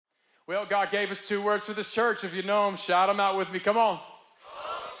Well, God gave us 2 words for this church. If you know them, shout them out with me. Come on.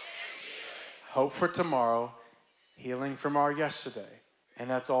 Hope for tomorrow, healing from our yesterday. And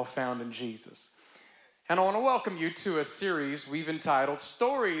that's all found in Jesus. And I want to welcome you to a series we've entitled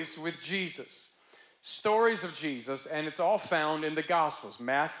Stories with Jesus. Stories of Jesus, and it's all found in the Gospels,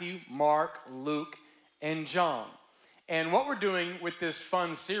 Matthew, Mark, Luke, and John. And what we're doing with this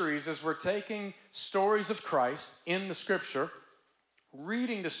fun series is we're taking stories of Christ in the Scripture,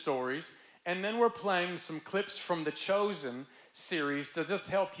 reading the stories, and then we're playing some clips from the Chosen series to just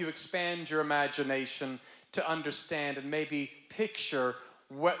help you expand your imagination to understand and maybe picture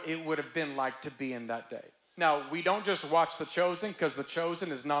what it would have been like to be in that day. Now, we don't just watch The Chosen because The Chosen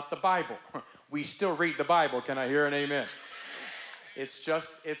is not the Bible. We still read the Bible. Can I hear an amen? It's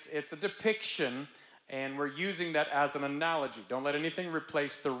a depiction, and we're using that as an analogy. Don't let anything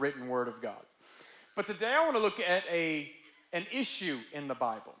replace the written word of God. But today I want to look at an issue in the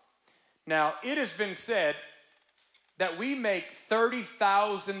Bible. Now, it has been said that we make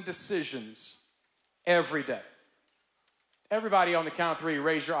 30,000 decisions every day. Everybody on the count of 3,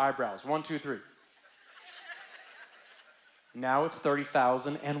 raise your eyebrows. 1, 2, 3. Now it's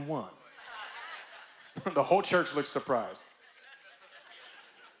 30,001. The whole church looks surprised.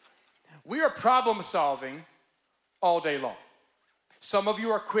 We are problem solving all day long. Some of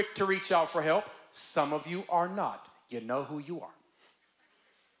you are quick to reach out for help. Some of you are not. You know who you are.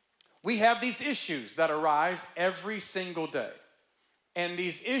 We have these issues that arise every single day. And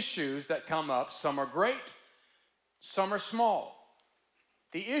these issues that come up, some are great, some are small.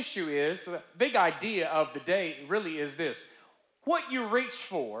 The issue is, the big idea of the day really is this. What you reach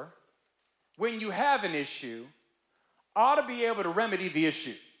for when you have an issue ought to be able to remedy the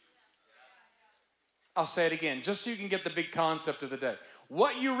issue. I'll say it again, just so you can get the big concept of the day.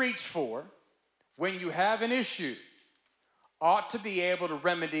 What you reach for when you have an issue ought to be able to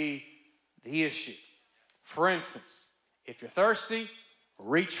remedy the issue. For instance, if you're thirsty,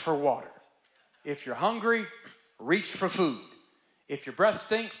 reach for water. If you're hungry, reach for food. If your breath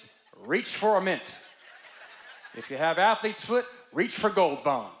stinks, reach for a mint. If you have athlete's foot, reach for Gold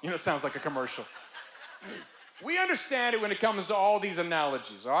Bond. You know, it sounds like a commercial. We understand it when it comes to all these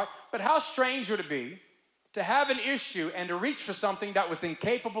analogies, all right? But how strange would it be to have an issue and to reach for something that was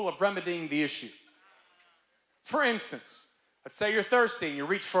incapable of remedying the issue? For instance, let's say you're thirsty and you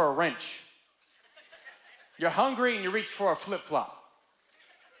reach for a wrench. You're hungry and you reach for a flip-flop.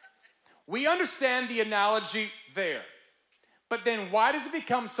 We understand the analogy there. But then why does it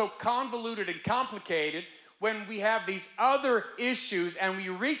become so convoluted and complicated when we have these other issues and we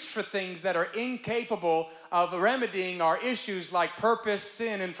reach for things that are incapable of remedying our issues like purpose,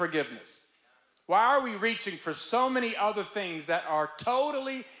 sin, and forgiveness? Why are we reaching for so many other things that are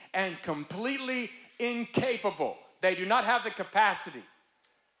totally and completely incapable? They do not have the capacity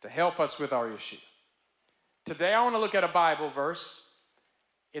to help us with our issue. Today I want to look at a Bible verse.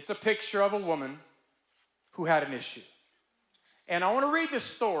 It's a picture of a woman who had an issue. And I want to read this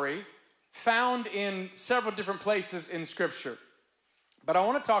story found in several different places in Scripture. But I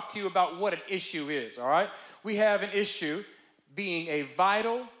want to talk to you about what an issue is, all right? We have an issue being a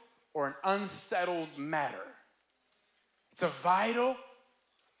vital or an unsettled matter. It's a vital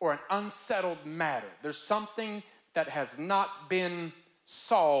or an unsettled matter. There's something that has not been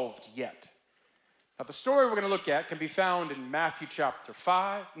solved yet. Now, the story we're going to look at can be found in Matthew chapter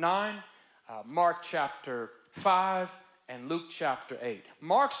 9, Mark chapter 5, and Luke chapter 8.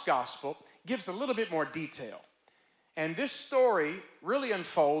 Mark's gospel gives a little bit more detail. And this story really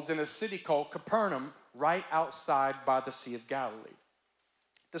unfolds in a city called Capernaum, right outside by the Sea of Galilee.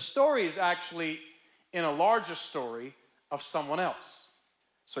 The story is actually in a larger story of someone else.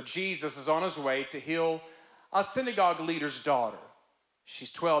 So Jesus is on his way to heal a synagogue leader's daughter.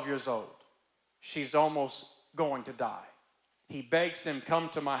 She's 12 years old. She's almost going to die. He begs him, come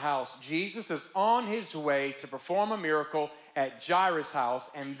to my house. Jesus is on his way to perform a miracle at Jairus'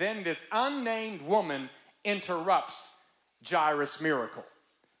 house, and then this unnamed woman interrupts Jairus' miracle.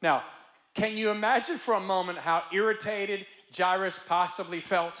 Now, can you imagine for a moment how irritated Jairus possibly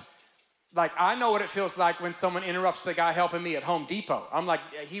felt? Like, I know what it feels like when someone interrupts the guy helping me at Home Depot. I'm like,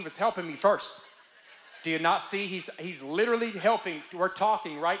 he was helping me first. Do you not see? He's literally helping. We're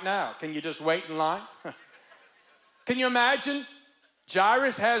talking right now. Can you just wait in line? Can you imagine?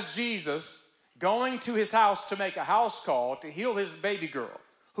 Jairus has Jesus going to his house to make a house call to heal his baby girl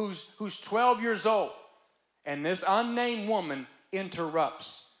who's 12 years old. And this unnamed woman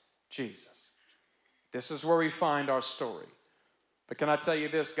interrupts Jesus. This is where we find our story. But can I tell you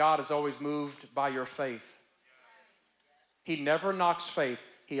this? God is always moved by your faith. He never knocks faith.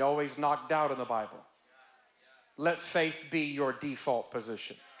 He always knocked doubt in the Bible. Let faith be your default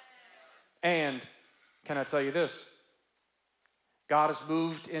position. And can I tell you this? God has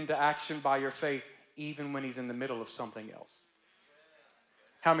moved into action by your faith even when he's in the middle of something else.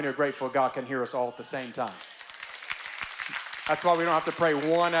 How many are grateful God can hear us all at the same time? That's why we don't have to pray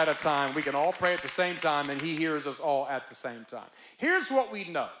one at a time. We can all pray at the same time, and he hears us all at the same time. Here's what we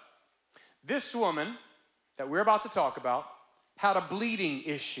know. This woman that we're about to talk about had a bleeding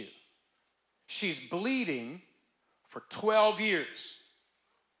issue. She's bleeding for 12 years.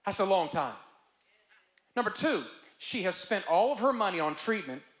 That's a long time. Number two, she has spent all of her money on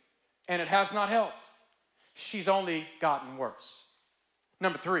treatment, and it has not helped. She's only gotten worse.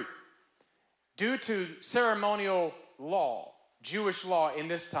 Number three, due to ceremonial law, Jewish law in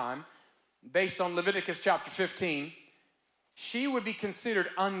this time, based on Leviticus chapter 15, she would be considered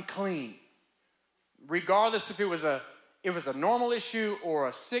unclean, regardless if it was a normal issue or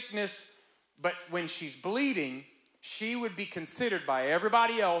a sickness. But when she's bleeding, she would be considered by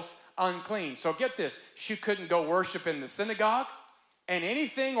everybody else unclean. So get this, she couldn't go worship in the synagogue, and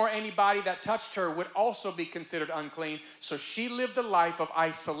anything or anybody that touched her would also be considered unclean. So she lived a life of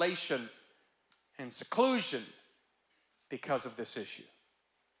isolation and seclusion because of this issue.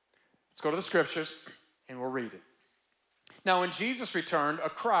 Let's go to the scriptures and we'll read it. Now when Jesus returned, a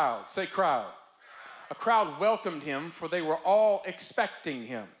crowd, say crowd. A crowd welcomed him, for they were all expecting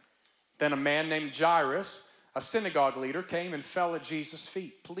him. Then a man named Jairus, a synagogue leader, came and fell at Jesus'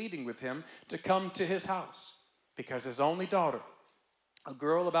 feet, pleading with him to come to his house, because his only daughter, a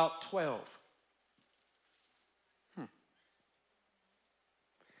girl about 12.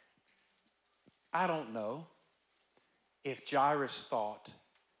 I don't know if Jairus thought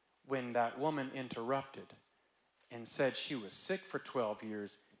when that woman interrupted and said she was sick for 12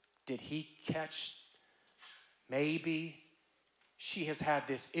 years, did he catch maybe she has had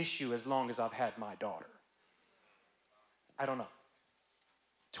this issue as long as I've had my daughter? I don't know.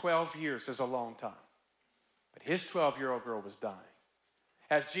 12 years is a long time. But his 12-year-old girl was dying.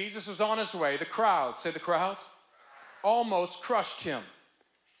 As Jesus was on his way, the crowds, say the crowds, almost crushed him.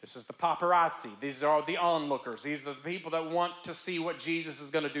 This is the paparazzi. These are the onlookers. These are the people that want to see what Jesus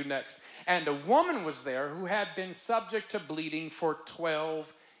is going to do next. And a woman was there who had been subject to bleeding for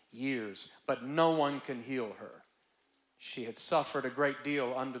 12 years, but no one can heal her. She had suffered a great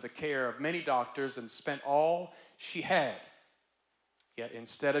deal under the care of many doctors and spent all she had. Yet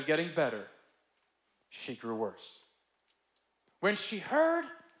instead of getting better, she grew worse. When she heard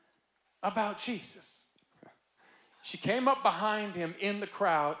about Jesus, she came up behind him in the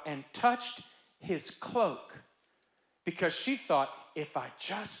crowd and touched his cloak, because she thought, if I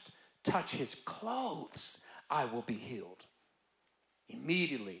just touch his clothes, I will be healed.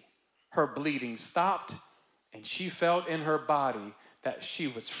 Immediately, her bleeding stopped, and she felt in her body that she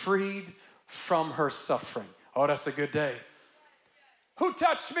was freed from her suffering. Oh, that's a good day. Who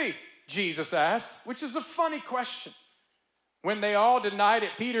touched me? Jesus asked, which is a funny question. When they all denied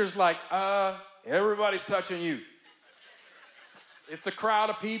it, Peter's like, everybody's touching you. It's a crowd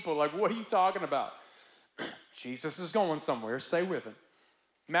of people. Like, what are you talking about? Jesus is going somewhere. Stay with him.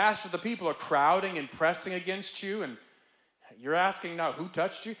 Master, the people are crowding and pressing against you, and you're asking now, who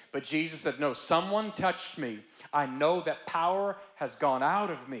touched you? But Jesus said, no, someone touched me. I know that power has gone out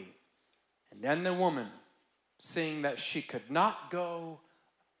of me. And then the woman, seeing that she could not go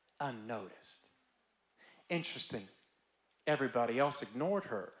unnoticed. Interesting. Everybody else ignored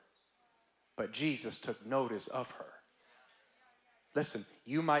her, but Jesus took notice of her. Listen,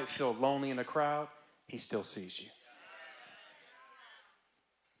 you might feel lonely in a crowd. He still sees you.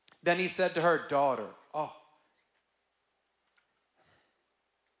 Then he said to her, daughter,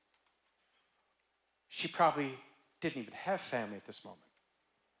 she probably didn't even have family at this moment.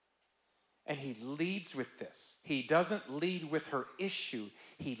 And he leads with this. He doesn't lead with her issue.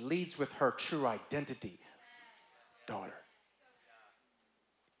 He leads with her true identity. Daughter,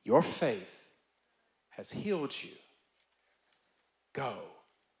 your faith has healed you. Go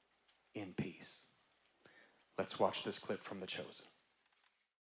in peace. Let's watch this clip from The Chosen.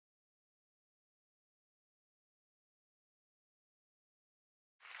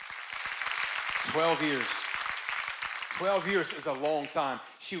 12 years. 12 years is a long time.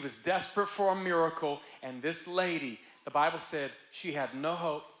 She was desperate for a miracle, and this lady, the Bible said she had no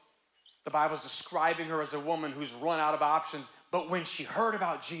hope. The Bible's describing her as a woman who's run out of options. But when she heard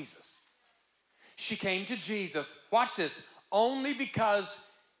about Jesus, she came to Jesus, watch this, only because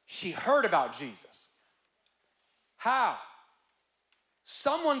she heard about Jesus. How?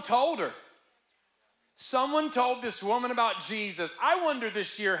 Someone told her. Someone told this woman about Jesus. I wonder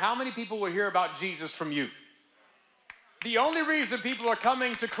this year how many people will hear about Jesus from you. The only reason people are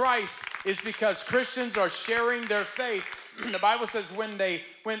coming to Christ is because Christians are sharing their faith. The Bible says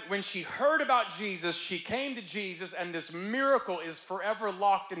when she heard about Jesus, she came to Jesus, and this miracle is forever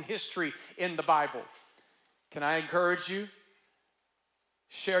locked in history in the Bible. Can I encourage you?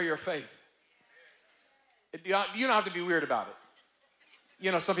 Share your faith. You don't have to be weird about it.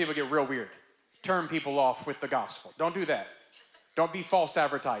 You know, some people get real weird. Turn people off with the gospel. Don't do that. Don't be false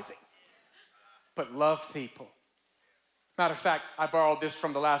advertising. But love people. Matter of fact, I borrowed this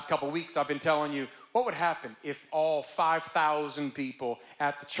from the last couple weeks. I've been telling you, what would happen if all 5,000 people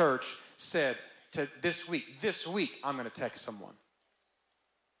at the church said to this week, I'm going to text someone.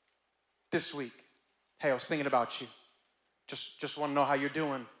 This week, hey, I was thinking about you. Just want to know how you're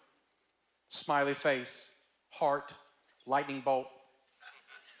doing. Smiley face, heart, lightning bolt,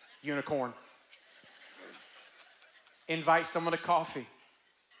 unicorn. Invite someone to coffee.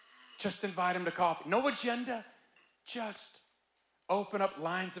 Just invite them to coffee. No agenda. Just open up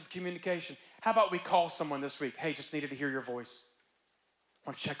lines of communication. How about we call someone this week? Hey, just needed to hear your voice.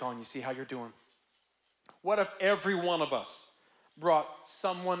 Want to check on you, see how you're doing. What if every one of us brought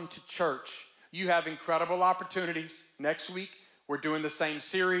someone to church? You have incredible opportunities. Next week, we're doing the same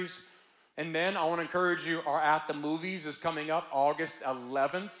series. And then I want to encourage you, our At the Movies is coming up August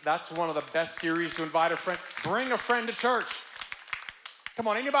 11th. That's one of the best series to invite a friend. Bring a friend to church. Come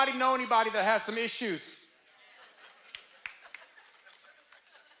on, anybody know anybody that has some issues?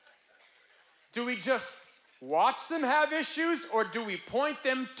 Do we just watch them have issues, or do we point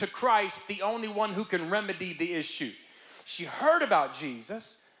them to Christ, the only one who can remedy the issue? She heard about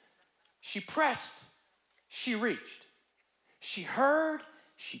Jesus. She pressed. She reached. She heard.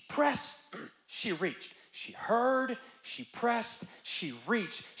 She pressed. She reached. She heard. She pressed. She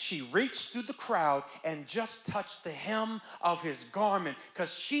reached. She reached through the crowd and just touched the hem of his garment,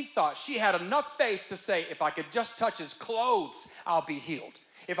 because she thought she had enough faith to say, if I could just touch his clothes, I'll be healed.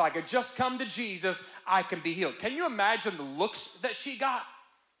 If I could just come to Jesus, I can be healed. Can you imagine the looks that she got?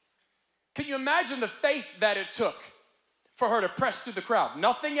 Can you imagine the faith that it took for her to press through the crowd?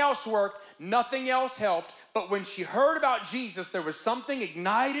 Nothing else worked. Nothing else helped. But when she heard about Jesus, there was something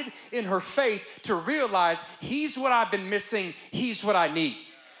ignited in her faith to realize, he's what I've been missing. He's what I need.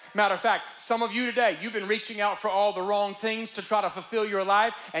 Matter of fact, some of you today, you've been reaching out for all the wrong things to try to fulfill your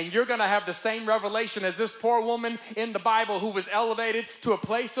life, and you're going to have the same revelation as this poor woman in the Bible who was elevated to a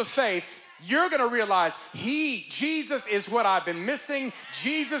place of faith. You're going to realize, Jesus is what I've been missing.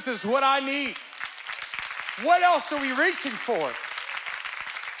 Jesus is what I need. What else are we reaching for?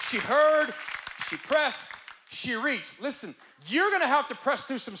 She heard, she pressed, she reached. Listen, you're going to have to press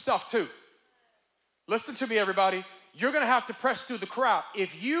through some stuff too. Listen to me, everybody. You're going to have to press through the crowd.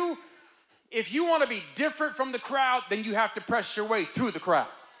 If you want to be different from the crowd, then you have to press your way through the crowd.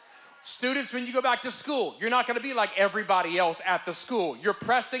 Students, when you go back to school, you're not going to be like everybody else at the school. You're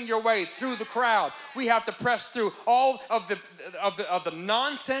pressing your way through the crowd. We have to press through all of the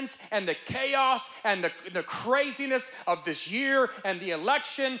nonsense and the chaos and the craziness of this year and the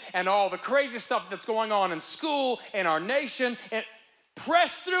election and all the crazy stuff that's going on in school, in our nation, and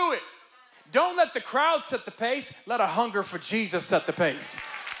press through it. Don't let the crowd set the pace. Let a hunger for Jesus set the pace.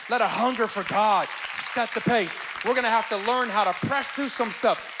 Let a hunger for God set the pace. We're going to have to learn how to press through some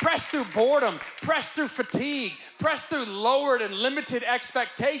stuff. Press through boredom. Press through fatigue. Press through lowered and limited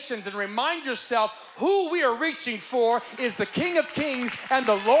expectations, and remind yourself who we are reaching for is the King of Kings and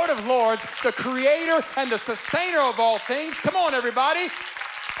the Lord of Lords, the creator and the sustainer of all things. Come on, everybody.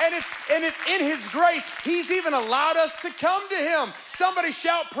 And it's in his grace. He's even allowed us to come to him. Somebody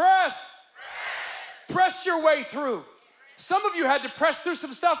shout, press. Press your way through. Some of you had to press through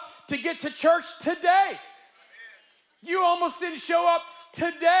some stuff to get to church today. You almost didn't show up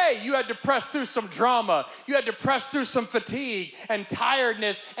today. You had to press through some drama. You had to press through some fatigue and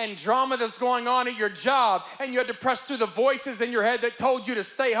tiredness and drama that's going on at your job. And you had to press through the voices in your head that told you to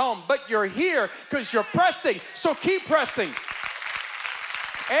stay home. But you're here because you're pressing. So keep pressing.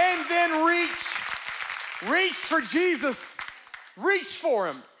 And then reach. Reach for Jesus. Reach for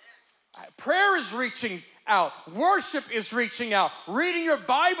him. Prayer is reaching out. Worship is reaching out. Reading your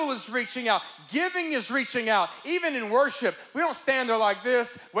Bible is reaching out. Giving is reaching out. Even in worship, we don't stand there like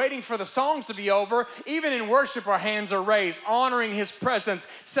this, waiting for the songs to be over. Even in worship, our hands are raised, honoring his presence,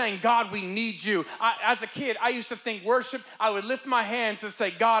 saying, God, we need you. As a kid, I used to think worship, I would lift my hands and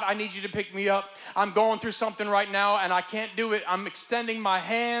say, God, I need you to pick me up. I'm going through something right now, and I can't do it. I'm extending my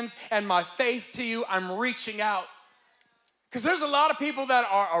hands and my faith to you. I'm reaching out. Because there's a lot of people that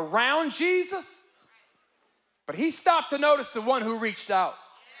are around Jesus, but he stopped to notice the one who reached out.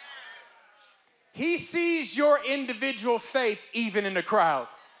 He sees your individual faith even in the crowd.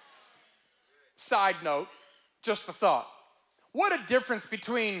 Side note, just a thought. What a difference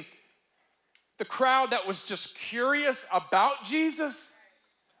between the crowd that was just curious about Jesus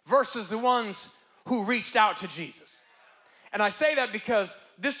versus the ones who reached out to Jesus. And I say that because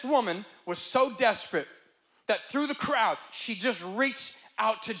this woman was so desperate that through the crowd, she just reached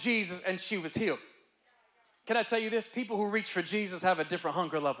out to Jesus and she was healed. Can I tell you this? People who reach for Jesus have a different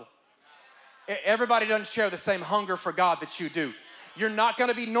hunger level. Everybody doesn't share the same hunger for God that you do. You're not going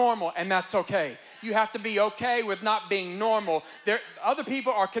to be normal, and that's okay. You have to be okay with not being normal. Other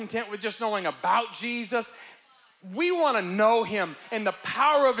people are content with just knowing about Jesus. We want to know him and the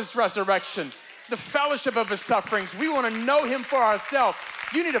power of his resurrection, the fellowship of his sufferings. We want to know him for ourselves.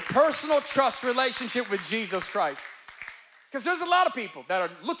 You need a personal trust relationship with Jesus Christ. Because there's a lot of people that are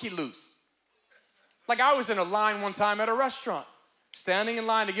looky-loos. Like I was in a line one time at a restaurant, standing in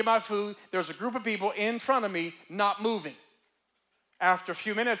line to get my food. There was a group of people in front of me not moving. After a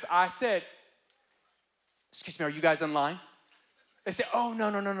few minutes, I said, excuse me, are you guys in line? They said, oh,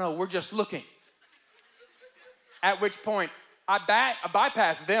 no, we're just looking. At which point, I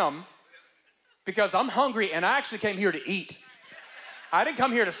bypassed them because I'm hungry and I actually came here to eat. I didn't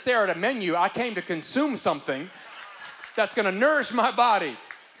come here to stare at a menu. I came to consume something that's gonna nourish my body.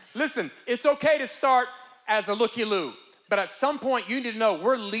 Listen, it's okay to start as a looky-loo. But at some point, you need to know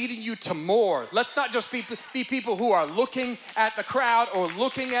we're leading you to more. Let's not just be people who are looking at the crowd or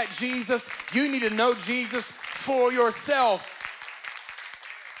looking at Jesus. You need to know Jesus for yourself.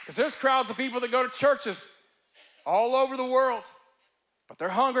 Because there's crowds of people that go to churches all over the world, but their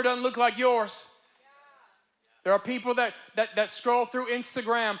hunger doesn't look like yours. There are people that scroll through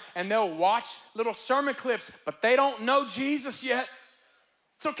Instagram and they'll watch little sermon clips, but they don't know Jesus yet.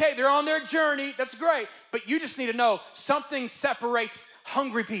 It's okay, they're on their journey, that's great, but you just need to know something separates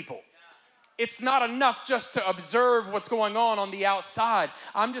hungry people. It's not enough just to observe what's going on the outside.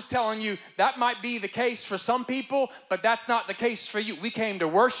 I'm just telling you, that might be the case for some people, but that's not the case for you. We came to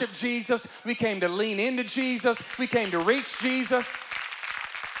worship Jesus, we came to lean into Jesus, we came to reach Jesus.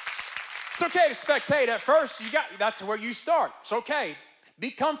 It's okay to spectate at first, that's where you start, it's okay. Be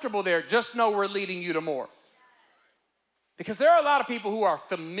comfortable there, just know we're leading you to more. Because there are a lot of people who are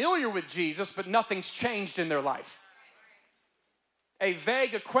familiar with Jesus, but nothing's changed in their life. A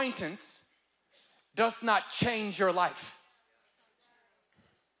vague acquaintance does not change your life.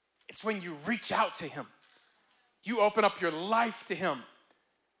 It's when you reach out to him. You open up your life to him.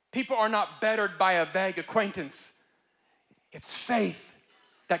 People are not bettered by a vague acquaintance. It's faith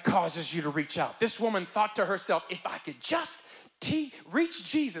that causes you to reach out. This woman thought to herself, if I could just reach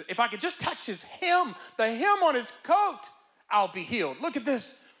Jesus, if I could just touch the hem on his coat, I'll be healed. Look at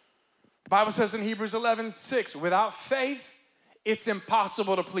this. The Bible says in Hebrews 11:6, without faith, it's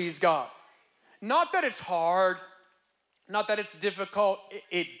impossible to please God. Not that it's hard, not that it's difficult,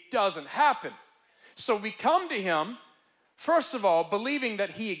 it doesn't happen. So we come to him, first of all, believing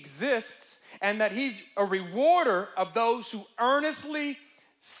that he exists and that he's a rewarder of those who earnestly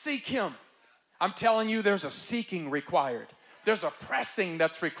seek him. I'm telling you, there's a seeking required. There's a pressing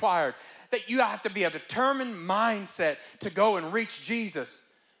that's required. That you have to be a determined mindset to go and reach Jesus.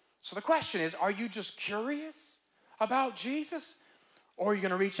 So the question is, are you just curious about Jesus? Or are you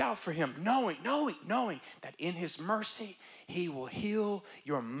going to reach out for him, knowing that in his mercy, he will heal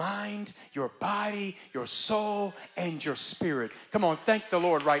your mind, your body, your soul, and your spirit. Come on, thank the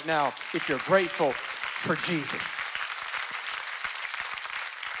Lord right now if you're grateful for Jesus.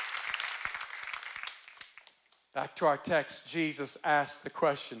 Back to our text, Jesus asked the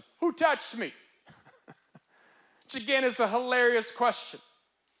question, who touched me? Which again is a hilarious question.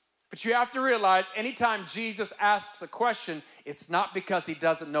 But you have to realize anytime Jesus asks a question, it's not because he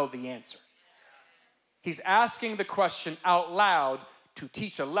doesn't know the answer. He's asking the question out loud to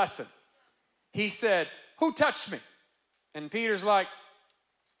teach a lesson. He said, who touched me? And Peter's like,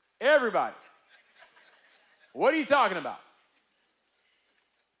 everybody. What are you talking about?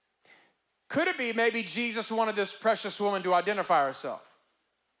 Could it be maybe Jesus wanted this precious woman to identify herself?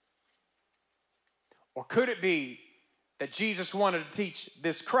 Or could it be that Jesus wanted to teach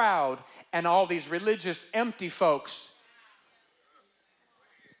this crowd and all these religious, empty folks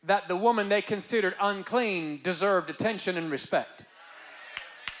that the woman they considered unclean deserved attention and respect?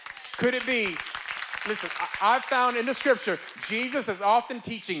 Could it be, listen, I've found in the scripture, Jesus is often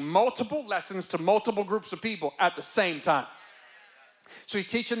teaching multiple lessons to multiple groups of people at the same time. So he's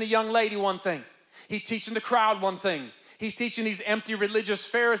teaching the young lady one thing. He's teaching the crowd one thing. He's teaching these empty religious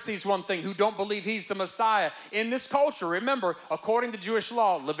Pharisees one thing who don't believe he's the Messiah. In this culture, remember, according to Jewish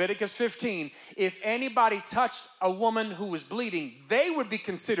law, Leviticus 15, if anybody touched a woman who was bleeding, they would be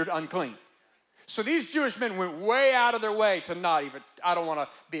considered unclean. So these Jewish men went way out of their way to not even, I don't want to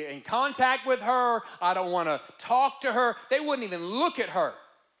be in contact with her. I don't want to talk to her. They wouldn't even look at her.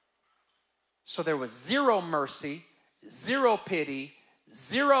 So there was zero mercy, zero pity,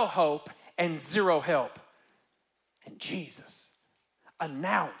 zero hope, and zero help. And Jesus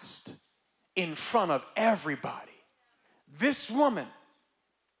announced in front of everybody, this woman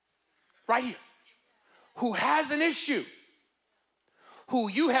right here, who has an issue, who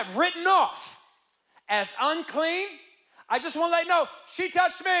you have written off as unclean, I just want to let you know, she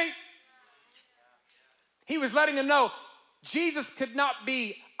touched me. He was letting them know Jesus could not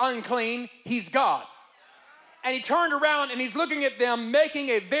be unclean. He's God. And he turned around and he's looking at them, making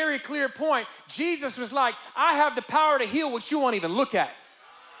a very clear point. Jesus was like, I have the power to heal what you won't even look at.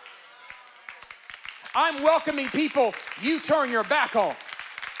 I'm welcoming people you turn your back on.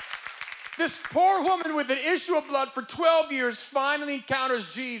 This poor woman with an issue of blood for 12 years finally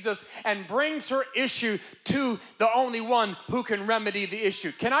encounters Jesus and brings her issue to the only one who can remedy the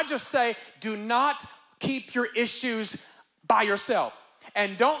issue. Can I just say, do not keep your issues by yourself.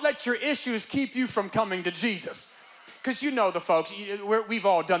 And don't let your issues keep you from coming to Jesus. Because you know the folks, we've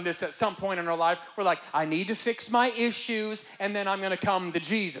all done this at some point in our life. We're like, I need to fix my issues and then I'm going to come to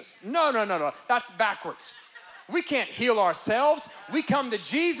Jesus. No. That's backwards. We can't heal ourselves. We come to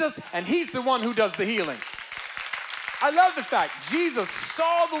Jesus and he's the one who does the healing. I love the fact Jesus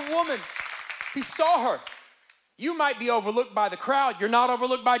saw the woman. He saw her. You might be overlooked by the crowd. You're not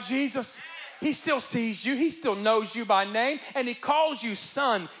overlooked by Jesus. He still sees you. He still knows you by name. And he calls you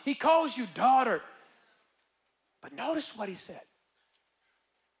son. He calls you daughter. But notice what he said.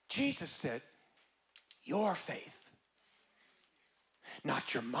 Jesus said, your faith.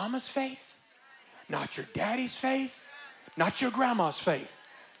 Not your mama's faith. Not your daddy's faith. Not your grandma's faith.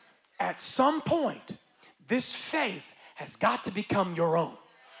 At some point, this faith has got to become your own.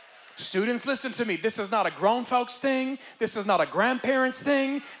 Students, listen to me. This is not a grown folks thing. This is not a grandparents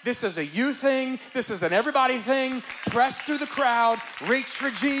thing. This is a you thing. This is an everybody thing. Press through the crowd. Reach for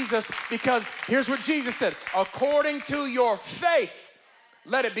Jesus, because here's what Jesus said. According to your faith,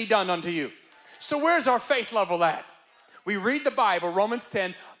 let it be done unto you. So where's our faith level at? We read the Bible, Romans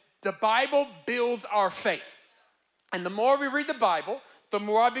 10. The Bible builds our faith. And the more we read the Bible, the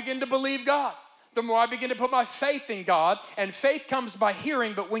more I begin to believe God. The more I begin to put my faith in God, and faith comes by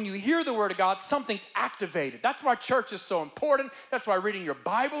hearing, but when you hear the word of God, something's activated. That's why church is so important. That's why reading your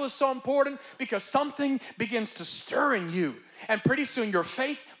Bible is so important, because something begins to stir in you, and pretty soon your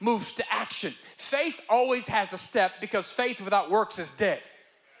faith moves to action. Faith always has a step, because faith without works is dead.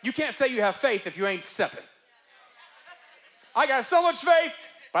 You can't say you have faith if you ain't stepping. I got so much faith,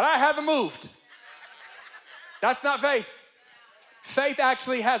 but I haven't moved. That's not faith. Faith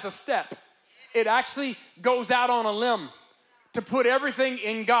actually has a step. It actually goes out on a limb to put everything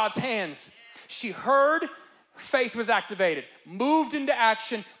in God's hands. She heard, faith was activated, moved into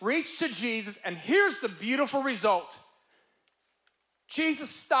action, reached to Jesus, and here's the beautiful result. Jesus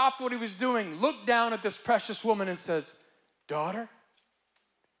stopped what he was doing, looked down at this precious woman and says, daughter,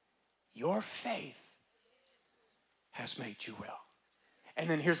 your faith has made you well. And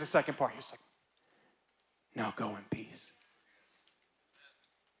then here's the second part. He's like, now go in peace.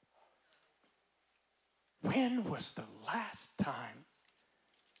 When was the last time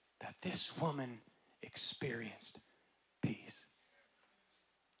that this woman experienced peace?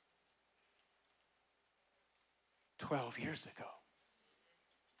 12 years ago,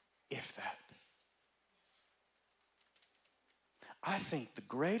 if that. I think the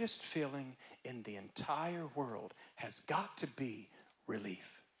greatest feeling in the entire world has got to be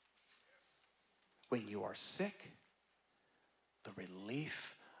relief. When you are sick, the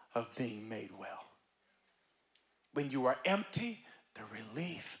relief of being made well. When you are empty, the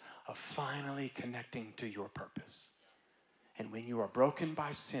relief of finally connecting to your purpose. And when you are broken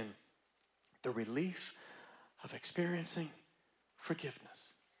by sin, the relief of experiencing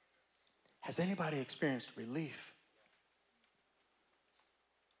forgiveness. Has anybody experienced relief?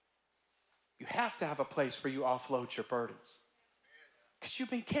 You have to have a place where you offload your burdens. Because you've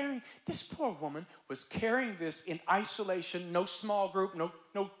been carrying, this poor woman was carrying this in isolation, no small group,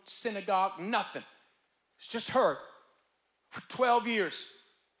 no synagogue, nothing. It's just her for 12 years.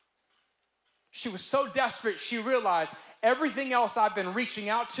 She was so desperate, she realized everything else I've been reaching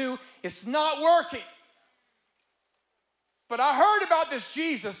out to, it's not working. But I heard about this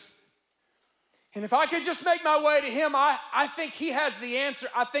Jesus, and if I could just make my way to him, I think he has the answer.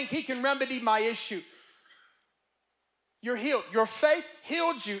 I think he can remedy my issue. You're healed. Your faith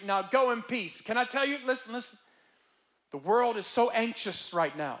healed you. Now go in peace. Can I tell you, listen. The world is so anxious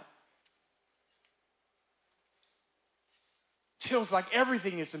right now. Feels like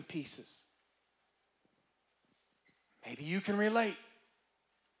everything is in pieces. Maybe you can relate.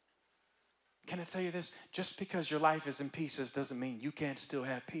 Can I tell you this? Just because your life is in pieces doesn't mean you can't still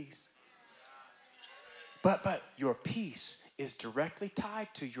have peace. But your peace is directly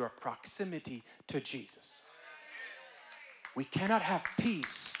tied to your proximity to Jesus. We cannot have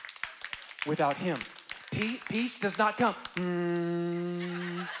peace without him. Peace does not come.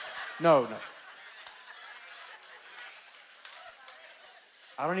 No.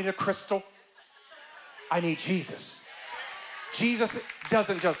 I don't need a crystal. I need Jesus. Jesus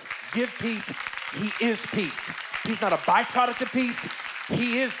doesn't just give peace. He is peace. He's not a byproduct of peace.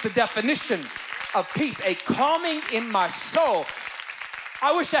 He is the definition of peace, a calming in my soul.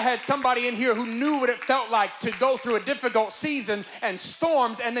 I wish I had somebody in here who knew what it felt like to go through a difficult season and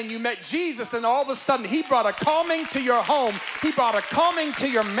storms, and then you met Jesus, and all of a sudden he brought a calming to your home. He brought a calming to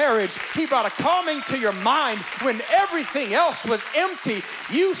your marriage. He brought a calming to your mind. When everything else was empty,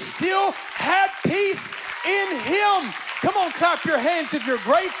 you still had peace in him. Come on, clap your hands if you're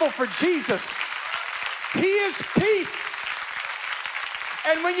grateful for Jesus. He is peace.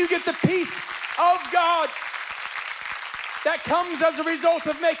 And when you get the peace of God, that comes as a result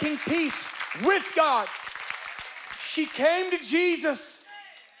of making peace with God. She came to Jesus.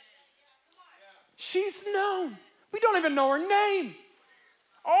 She's known. We don't even know her name.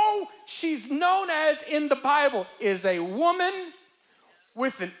 All she's known as in the Bible is a woman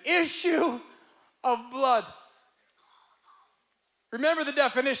with an issue of blood. Remember the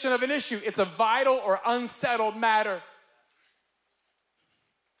definition of an issue. It's a vital or unsettled matter.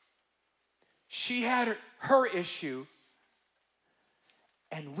 She had her issue,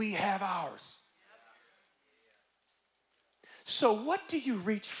 and we have ours. So what do you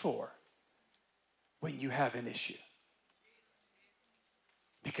reach for when you have an issue?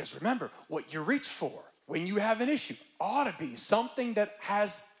 Because remember, what you reach for when you have an issue ought to be something that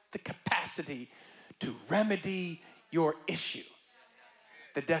has the capacity to remedy your issue.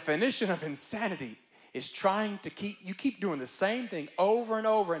 The definition of insanity is trying to keep doing the same thing over and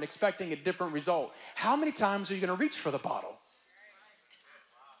over and expecting a different result. How many times are you going to reach for the bottle?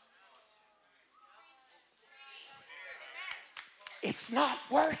 It's not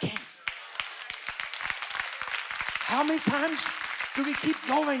working. How many times do we keep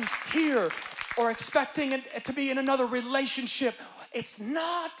going here or expecting it to be in another relationship? It's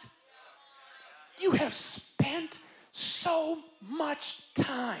not. You have spent so much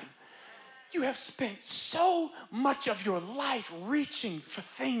time. You have spent so much of your life reaching for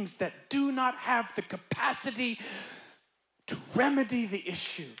things that do not have the capacity to remedy the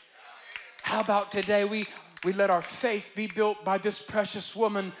issue. How about today we let our faith be built by this precious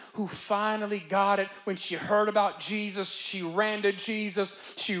woman who finally got it. When she heard about Jesus, she ran to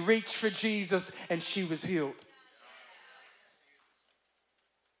Jesus, she reached for Jesus, and she was healed.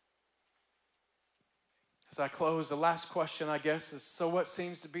 As I close, the last question, I guess, is, so what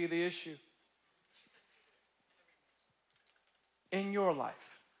seems to be the issue in your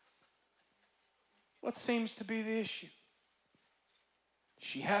life? What seems to be the issue?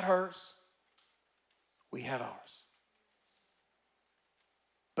 She had hers. We have ours.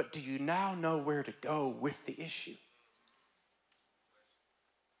 But do you now know where to go with the issue?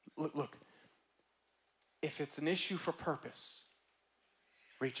 Look, if it's an issue for purpose,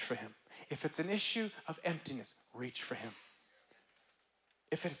 reach for him. If it's an issue of emptiness, reach for him.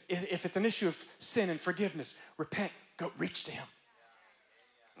 If it's an issue of sin and forgiveness, repent, go reach to him.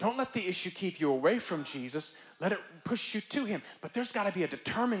 Don't let the issue keep you away from Jesus. Let it push you to him. But there's got to be a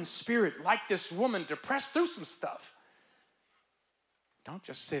determined spirit like this woman to press through some stuff. Don't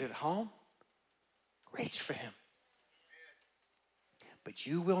just sit at home. Reach for him. But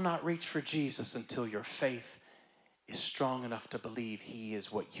you will not reach for Jesus until your faith is strong enough to believe he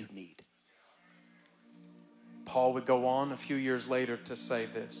is what you need. Paul would go on a few years later to say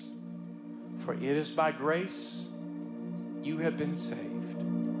this: for it is by grace you have been saved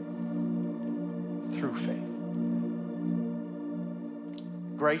through faith.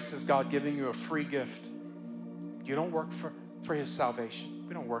 Grace is God giving you a free gift. You don't work for his salvation.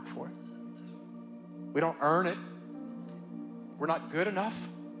 We don't work for it. We don't earn it. We're not good enough.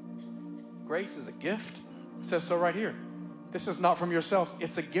 Grace is a gift. It says so right here. This is not from yourselves.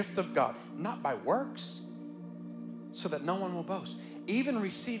 It's a gift of God, not by works, so that no one will boast. Even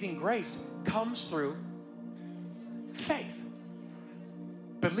receiving grace comes through faith.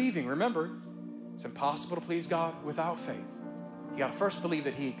 Believing, remember, it's impossible to please God without faith. You got to first believe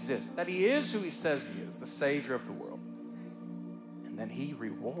that he exists, that he is who he says he is, the Savior of the world. And then he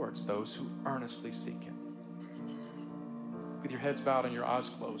rewards those who earnestly seek him. With your heads bowed and your eyes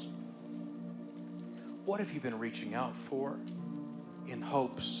closed, what have you been reaching out for in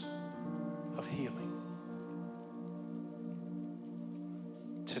hopes of healing?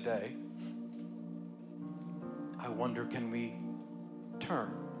 Today, I wonder, can we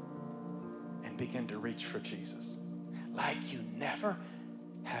turn and begin to reach for Jesus like you never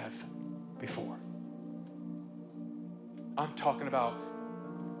have before. I'm talking about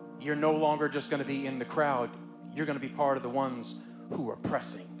you're no longer just going to be in the crowd. You're going to be part of the ones who are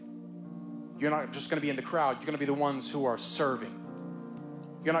pressing. You're not just going to be in the crowd. You're going to be the ones who are serving.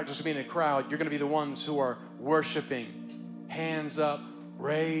 You're not just going to be in the crowd. You're going to be the ones who are worshiping, hands up,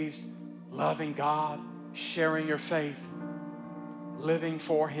 raised, loving God, sharing your faith, living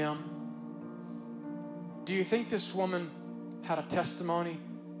for Him. Do you think this woman had a testimony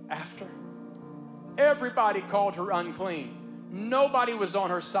after? Everybody called her unclean. Nobody was on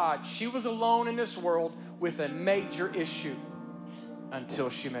her side. She was alone in this world with a major issue until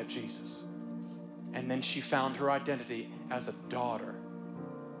she met Jesus. And then she found her identity as a daughter.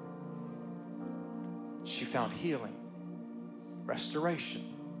 She found healing, restoration,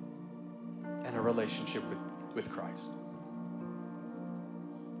 and a relationship with Christ.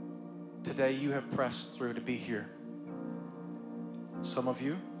 Today you have pressed through to be here. Some of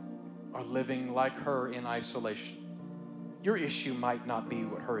you are living like her in isolation. Your issue might not be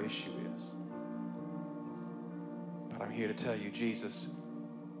what her issue is. But I'm here to tell you, Jesus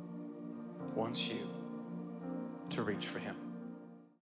wants you to reach for Him.